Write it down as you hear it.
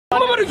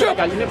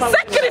Mamadou Diop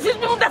sacrifice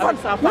bi mu defoon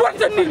war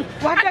na nii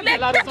ak les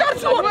 14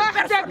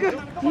 personnes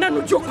nanu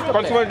jóg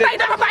tey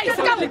dama bàyyi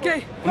sama liggéey.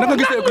 naka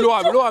gisee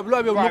loi bi yow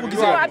noo ko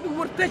gisee. loi bi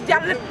warut a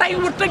jàll tey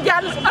warut a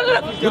jàll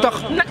ëllëg. lu tax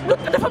nag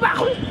dafa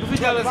baaxul.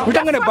 lu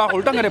tax nga ne baaxul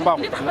lu tax nga ne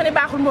baaxul. li tax ma ne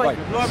baaxul mooy.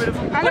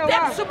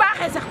 peut-être su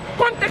baaxee sax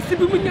contexte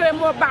bi mu ñëwee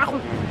moo baaxul.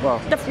 waaw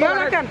daf ko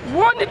war a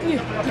woo nit ñi.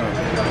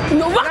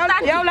 ñu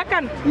waxtaan yow la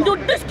kan ñu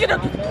discuter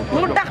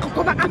mu dàq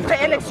ko ba après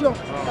élection.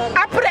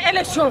 après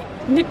élection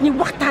nit ñi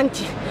waxtaan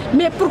ci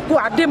mais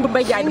pourquoi démb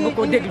Mbaye Ndiaye dama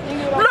ko déglu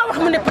loo wax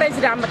mu ne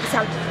président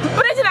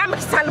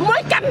Macky Sall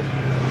mooy kan.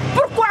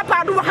 Pourquoi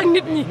pas du wax ak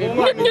nit ñi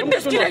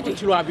discuter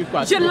ci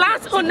je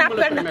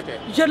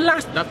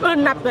lance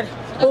un appel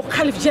au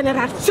khalife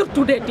général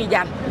surtout des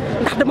Tidianes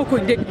ndax dama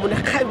koy dégg mu ne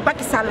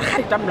Macky Sall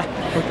xaritam la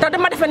te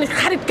dama defe ni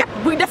xaritkat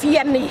buy def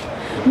yenn yi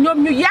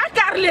ñoom ñu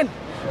yaakaar leen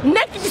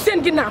nekk ci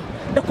seen ginnaaw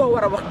da koo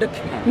war a wax dëgg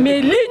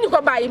mais lii ñu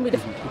ko bàyyi mi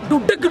def du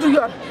dëgg du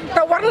yoon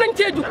te war nañ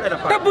cee jug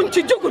te buñ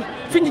ci jugul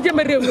fi ñu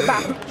jëme réew mi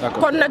baaxul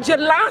kon nag je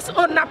lance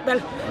un appel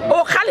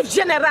au khalife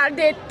général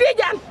des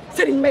Tidianes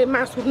Serigne Mbaye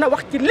Mansour na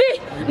wax ci lii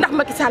ndax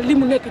Macky Sall li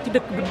mu nekk ci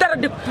dëkk bi dara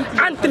dëkk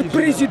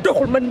entreprise yi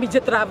doxul man mi je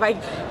travaille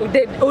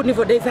au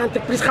niveau des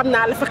entreprises xam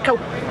naa la fa xew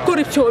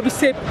corruption bi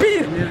c'est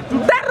pire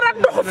dara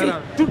doxu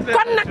fi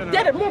kon nag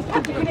jërë moom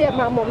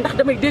particulièrement moom ndax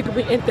damay dégg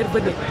buy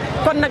intervenir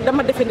kon nag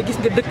dama defe ne gis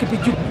nga dëkk bi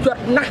jot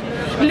na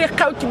li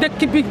xew ci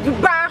dëkk bi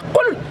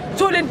baaxul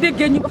soo leen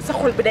déggee ñu wax sa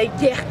xol bi day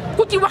jeex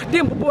ku ci wax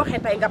démb bu waxee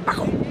tey nga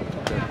bako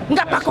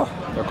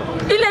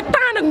il est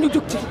temps nag ñu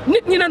jug ci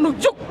nit ñi nanu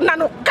jug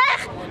nanu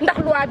xeex ndax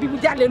loi bi bu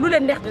jàllee lu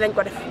leen neex dinañ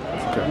ko def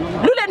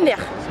lu leen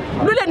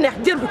neex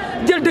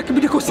jël dëkk bi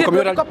di ko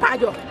séddoo di ko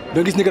paajoo.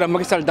 da gis ni que daal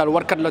Macky Sall daal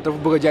warkat la dafa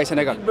bëgg a jaay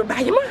Sénégal.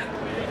 bàyyi ma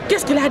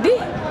qu'est-ce qu'il a dit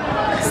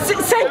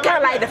 5 ans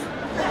laay def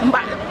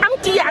am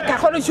ci yaakaar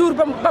xoolal jour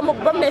ba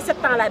mu ne 7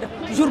 ans laay def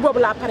jour boobu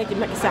laa pare ci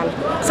Macky Sall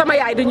sama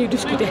yaay dañuy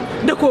discuter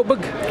da koo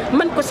bëgg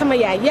man ko sama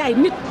yaay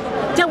nit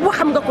ca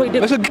waxam nga koy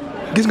def. est-ce que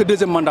gis nga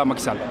deuxième mandat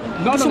Macky Sall.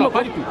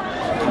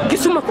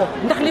 gisuma ko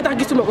ndax li tax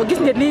gisuma ko gis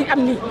nga lii am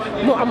nii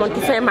moo amoon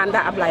ci fin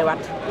mandat Ablaye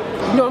Wade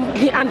ñoom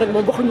ñi ànd ak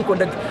moom waxuñu ko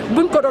dëgg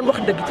buñ ko doon wax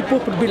dëgg ci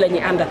peuple bii la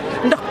ñuy àndal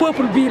ndax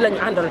peuple bii la ñu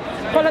àndal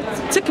xoolal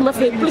ce qui m'a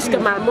fait plus que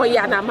mal mooy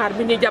Y'en a marre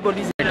bi ñuy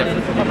diaboliser.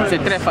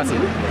 C'est très facile.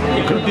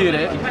 Je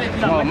dirais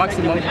au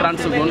maximum 30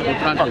 secondes ou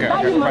 30 minutes.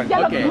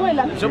 Ok.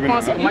 Je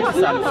pense que Macky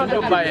Sall su ñu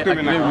bàyyee ak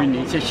réew mi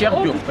c'est Cheikh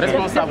Diop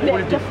responsable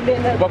politique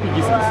bokk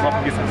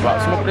gis-gis. waaw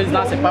suma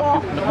président c'est Pape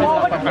Diop le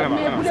président Pape Diop.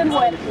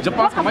 Je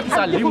pense que Macky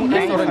Sall li mu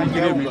instauré ci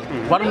réew mi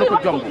war na ko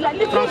jom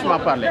franchement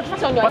parler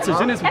parce que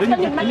jeunesse bi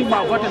dañu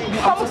uniquement voté pour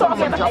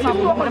mu dem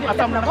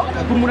assemblée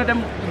pour mun a dem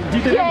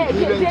jiite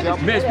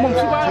mais moom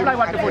su ko Abdoulaye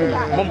Wade defoon nii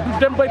moom du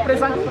dem bay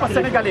présenté parce que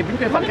sénégalais bi ñu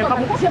koy fal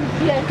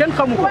kenn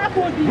xamu ko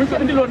buñ ko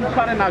indiloon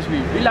parrainage bi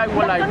bilaay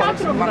walaay wala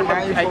su mën a dem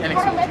ci ay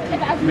élection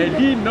mais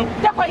lii na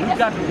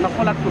regarde na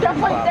xoolaat ko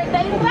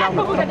ñaaw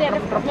na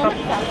trop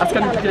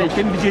askan wi tey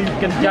kenn liggéeyu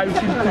kenn jaayu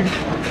seen kër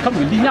xam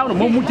nga lii ñaaw na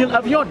moom mu jël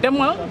avion dem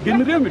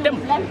génn réew mi dem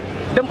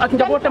ak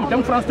njabootam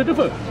dem France de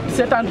defa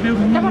seetaan réew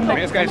mi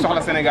mais est-ce que ay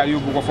soxla Sénégal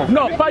yóbbu ko foofu.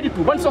 non pas du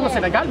tout ban soxla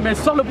Sénégal mais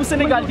soxla bu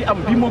Sénégal di am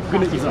bii moo ko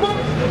gën a urgence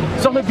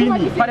soxla bii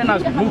nii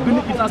parrainage bi moo gën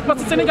a urgence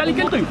parce que Sénégal yi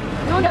kenn xëyu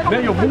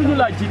mais yow mënuñu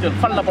laa jiital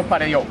fan la ba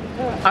pare yow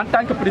en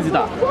tant que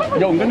président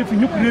yow nga ne fi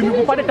ñëpp réew mi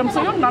bu pare tam sa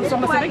yoon naan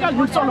soxla Sénégal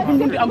ñun soxla bu ñu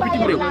mën di am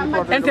bitim réew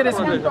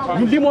intéressé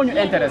ñun lii moo ñu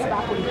intéressé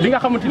li nga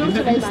xamante ni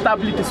dina indi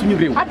stabilité suñu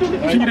réew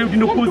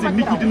dina posé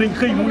nit ñi dinañ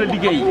xëy mun a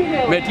liggéey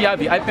mais tu as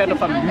vu ay père de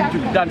famille yu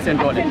julli daan seen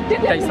doole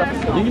tey sax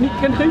ñu ngi nit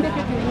kenn xëy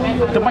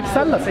te Macky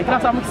Sall la c'est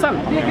grâce à Macky Sall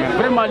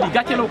vraiment li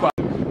gàcce la quoi.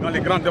 Dans les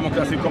grandes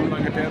démocraties comme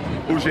l'Angleterre,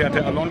 où j'ai été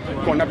à Londres,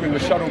 qu'on appelle le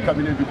shadow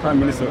cabinet du Prime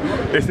Minister.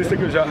 Et c'est ce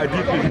que j'ai à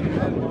dire,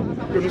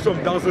 que nous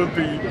sommes dans un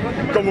pays,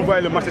 comme vous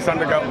voyez le marché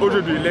Sandaga,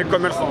 aujourd'hui les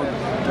commerçants,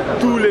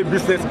 tous les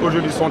business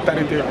aujourd'hui sont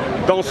arrêtés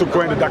dans ce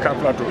coin de Dakar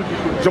Plateau.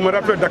 Je me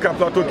rappelle Dakar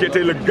Plateau qui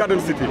était le Garden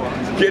City,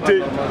 qui était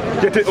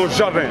un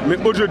jardin. Mais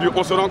aujourd'hui,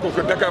 on se rend compte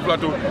que Dakar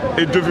Plateau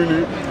est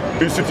devenu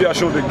une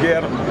situation de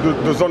guerre,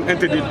 de zone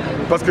interdite,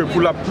 parce que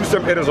pour la plus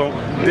simple raison,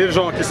 des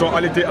gens qui sont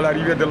allés à la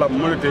rivière de la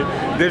Monnaie,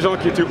 des gens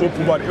qui étaient au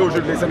pouvoir et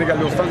aujourd'hui les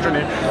Sénégalais ont sanctionné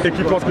et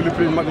qui pensent que le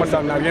président Macky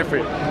Sall n'a rien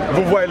fait.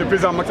 Vous voyez le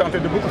président Macky Sall en train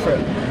de beaucoup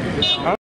faire.